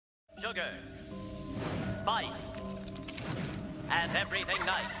sugar, spice, and everything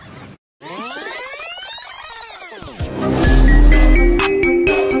nice.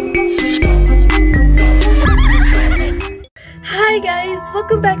 Hi guys,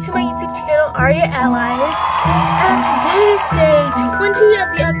 welcome back to my YouTube channel, Are Your Allies. And today is day 20 of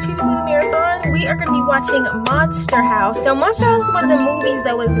the Octuvie movie marathon. We are going to be watching Monster House. Now, Monster House is one of the movies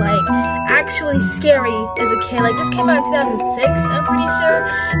that was like actually scary as a kid. Like, this came out in 2006, I'm pretty sure.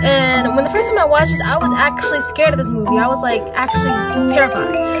 And when the first time I watched this, I was actually scared of this movie. I was like actually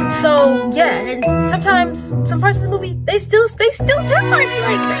terrified. So yeah, and sometimes some parts of the movie they still terrify me.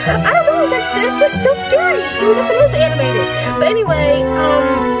 Like, I don't know, like, it's just still scary, even if it is animated. But anyway,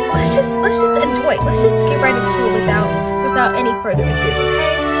 let's just enjoy. Let's just get right into it without any further ado,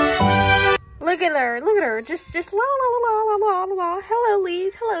 okay? Look at her, just la la la la la la la. Hello,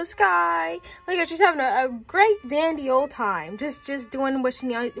 Lise. Hello, Sky. Look at her, she's having a great dandy old time, just doing what she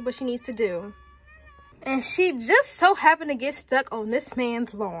needs to do. And she just so happened to get stuck on this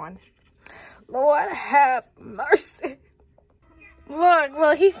man's lawn. Lord have mercy.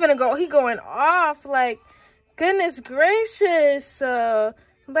 Look, he going off, like, goodness gracious,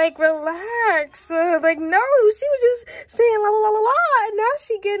 like, relax, like, no, she was just saying la la la la, and now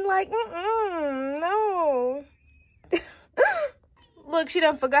she getting like, no. Look, she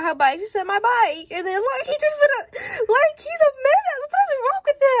done forgot her bike. She said, my bike, and then look, he just like, he's a menace. What is wrong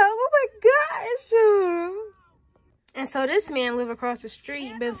with him? Oh my gosh. And so this man live across the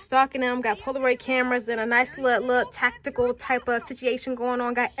street, been stalking them, got Polaroid cameras and a nice little tactical type of situation going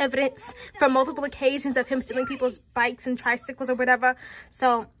on, got evidence from multiple occasions of him stealing people's bikes and tricycles or whatever.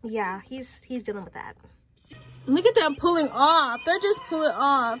 So yeah, he's dealing with that. Look at them pulling off. They're just pulling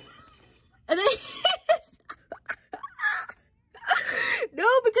off. And then no,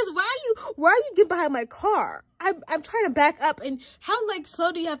 because why are you get behind my car? I'm trying to back up, and how like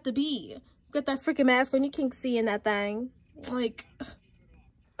slow do you have to be? Got that freaking mask on, you can't see in that thing. Like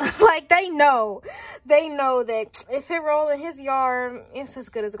they know that if it roll in his yard, it's as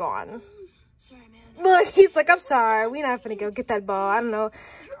good as gone. Sorry, man. Look, he's like, I'm sorry, we're not gonna go get that ball. I don't know,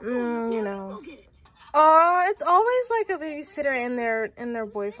 you know. Oh, it's always like a babysitter and their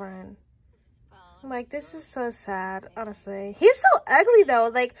boyfriend. Like, this is so sad, honestly. He's so ugly, though.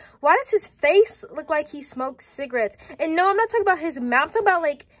 Like, why does his face look like he smokes cigarettes? And no, I'm not talking about his mouth. I'm talking about,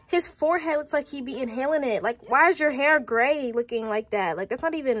 like, his forehead looks like he be inhaling it. Like, why is your hair gray looking like that? Like, that's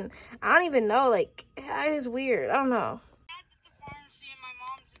not even, I don't even know. Like, that is weird. I don't know.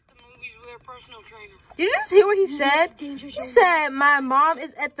 Did you just hear what he said? He said, my mom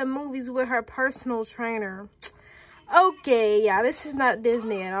is at the movies with her personal trainer. Okay, yeah, this is not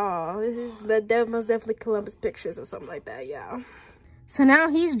Disney at all. This is most definitely Columbus Pictures or something like that, yeah. So now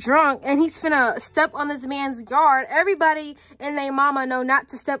he's drunk and he's finna step on this man's yard. Everybody and their mama know not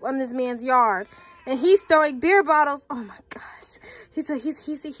to step on this man's yard. And he's throwing beer bottles. Oh my gosh. He's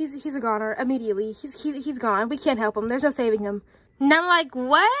a goner immediately. He's gone. We can't help him. There's no saving him. And I'm like,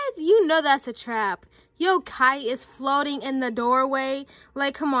 what? You know that's a trap. Your kite is floating in the doorway.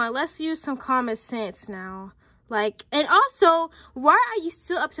 Like, come on, let's use some common sense now. Like, and also, why are you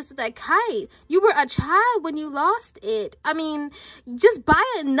still obsessed with that kite? You were a child when you lost it. I mean, just buy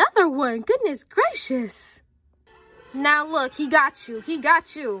another one. Goodness gracious. Now look, he got you. He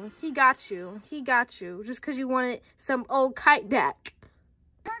got you. He got you. He got you. Just because you wanted some old kite back.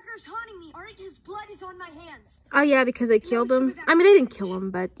 Parker's haunting me. Art, his blood is on my hands. Oh yeah, because they killed him. I mean, they didn't kill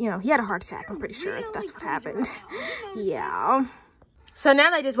him, but you know, he had a heart attack. I'm pretty sure that's what happened. Yeah. So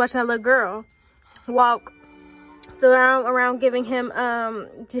now they just watch that little girl walk around giving him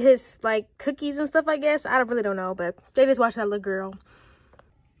his like cookies and stuff, I guess. I really don't know, but they just watch that little girl.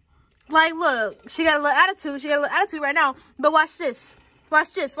 Like, look, she got a little attitude. She got a little attitude right now. But watch this.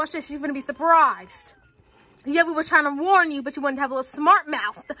 Watch this. Watch this. She's gonna be surprised. Yeah, we was trying to warn you, but you wouldn't have a little smart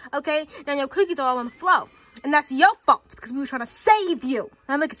mouth, okay? Now your cookies are all on the floor. And that's your fault, because we were trying to save you.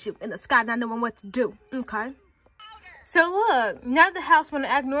 Now look at you in the sky, not knowing what to do, okay? So look, now the house want to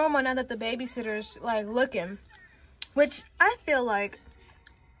act normal now that the babysitter's like looking. Which I feel like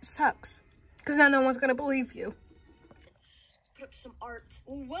sucks. Because now no one's going to believe you. Put up some art.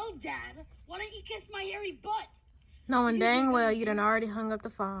 Well, Dad, why don't you kiss my hairy butt? Knowing dang well you done already hung up the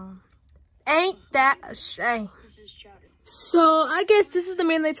phone. Ain't that a shame? So I guess this is the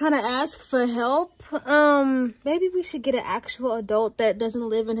man they're trying to ask for help. Maybe we should get an actual adult that doesn't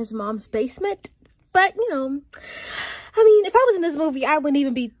live in his mom's basement. But, you know, I mean, if I was in this movie, I wouldn't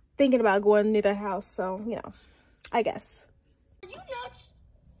even be thinking about going near the house. So, you know. I guess. Are you nuts?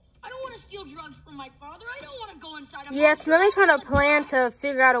 I don't want to steal drugs from my father. I don't want to go inside a yes, now they're trying to plan to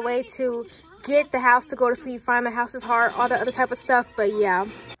figure out a way to get the house to go to sleep, find the house's heart, all that other type of stuff. But yeah.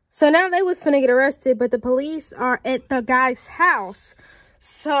 So now they was finna get arrested, but the police are at the guy's house.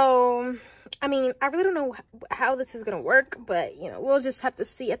 So, I mean, I really don't know how this is gonna work, but you know, we'll just have to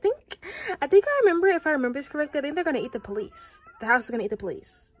see. I think I remember, if I remember this correctly, I think they're gonna eat the police. The house is gonna eat the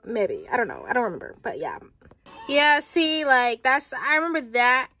police. Maybe. I don't know. I don't remember. But yeah. Yeah, see, like, I remember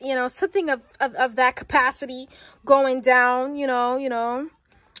that, you know, something of that capacity going down, you know.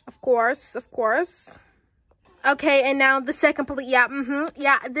 Of course. Okay, and now the second police. Yeah,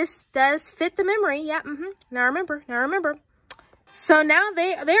 yeah, this does fit the memory. Yeah, Now I remember. So now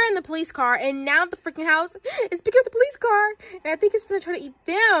they're in the police car, and now the freaking house is picking up the police car, and I think it's gonna try to eat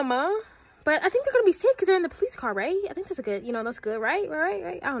them, but I think they're gonna be safe because they're in the police car, right? I think that's a good, that's good,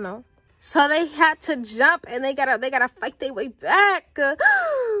 right? I don't know. So they had to jump, and they gotta fight their way back.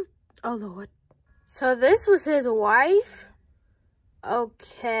 Oh Lord. So this was his wife.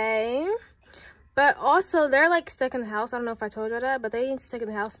 Okay. But also they're like stuck in the house. I don't know if I told you that, but they ain't stuck in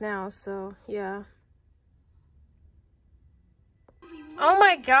the house now. So yeah. Oh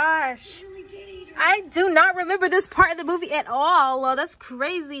my gosh. I do not remember this part of the movie at all. Oh, that's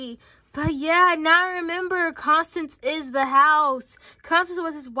crazy. But yeah, now I remember Constance is the house. Constance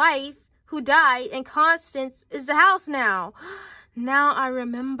was his wife who died, and Constance is the house now. Now I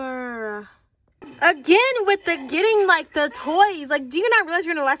remember. Again with the getting like the toys. Like, do you not realize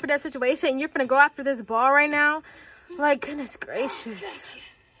you're in a life or death situation and you're gonna go after this ball right now? Like, goodness gracious.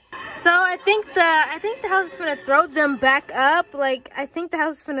 So I think the house is gonna throw them back up. Like, I think the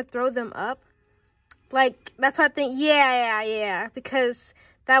house is gonna throw them up. Like, that's what I think. Yeah. Because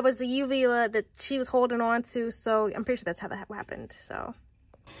that was the uvula that she was holding on to. So I'm pretty sure that's how that happened. So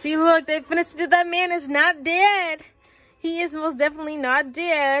see, look, they finished. That man is not dead. He is most definitely not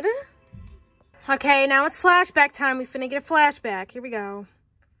dead. Okay, now it's flashback time. We finna get a flashback. Here we go.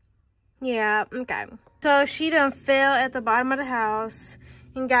 Yeah, okay. So she done fell at the bottom of the house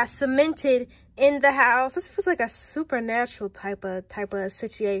and got cemented in the house. This was like a supernatural type of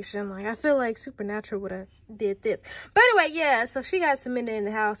situation. Like, I feel like Supernatural would have did this. But anyway, yeah, so she got cemented in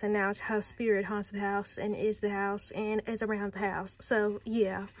the house, and now her spirit haunts the house and is the house and is around the house. So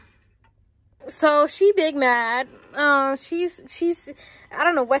yeah. So she big mad. She's I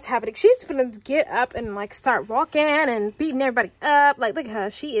don't know what's happening. She's gonna get up and like start walking and beating everybody up. Like, look at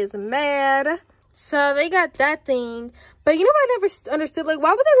her, she is mad. So they got that thing. But you know what I never understood? Like,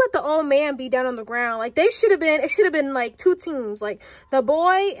 why would they let the old man be down on the ground? Like, it should have been like two teams. Like, the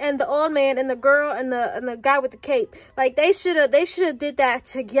boy and the old man and the girl and the guy with the cape. Like, they should have did that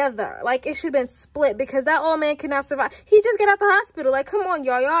together. Like, it should have been split, because that old man could not survive. He just got out the hospital. Like, come on,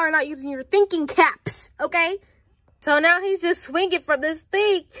 y'all are not using your thinking caps, okay? So now he's just swinging from this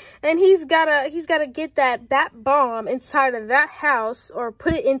thing, and he's gotta get that bomb inside of that house, or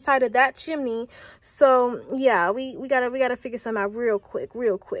put it inside of that chimney. So yeah, we gotta figure something out real quick.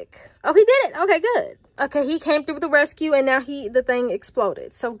 Oh, he did it. Okay, good. Okay, he came through with the rescue, and now the thing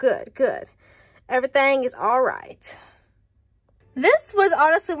exploded. So good. Everything is all right. This was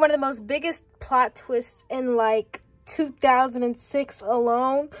honestly one of the most biggest plot twists in like 2006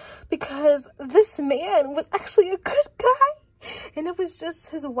 alone, because this man was actually a good guy, and it was just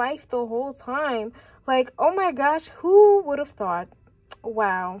his wife the whole time. Like, oh my gosh, who would have thought?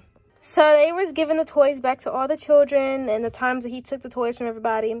 Wow. So they was giving the toys back to all the children, and the times that he took the toys from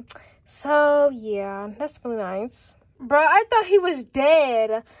everybody. So yeah, that's really nice. Bro, I thought he was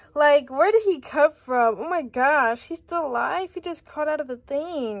dead. Like, where did he come from? Oh my gosh, he's still alive? He just crawled out of the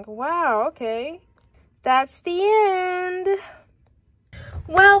thing. Wow, okay. That's the end.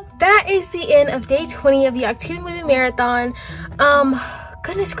 Well, that is the end of day 20 of the Octuvie movie marathon.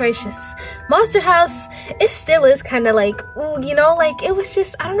 Goodness gracious, Monster House, it still is kind of like, ooh, like, it was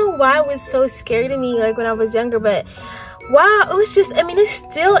just, I don't know why it was so scary to me, like, when I was younger, but wow, it was just, I mean, it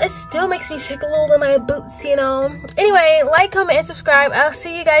still makes me shake a little in my boots, Anyway, like, comment, and subscribe. I'll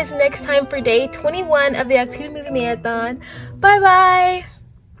see you guys next time for day 21 of the Octuvie movie marathon. Bye bye.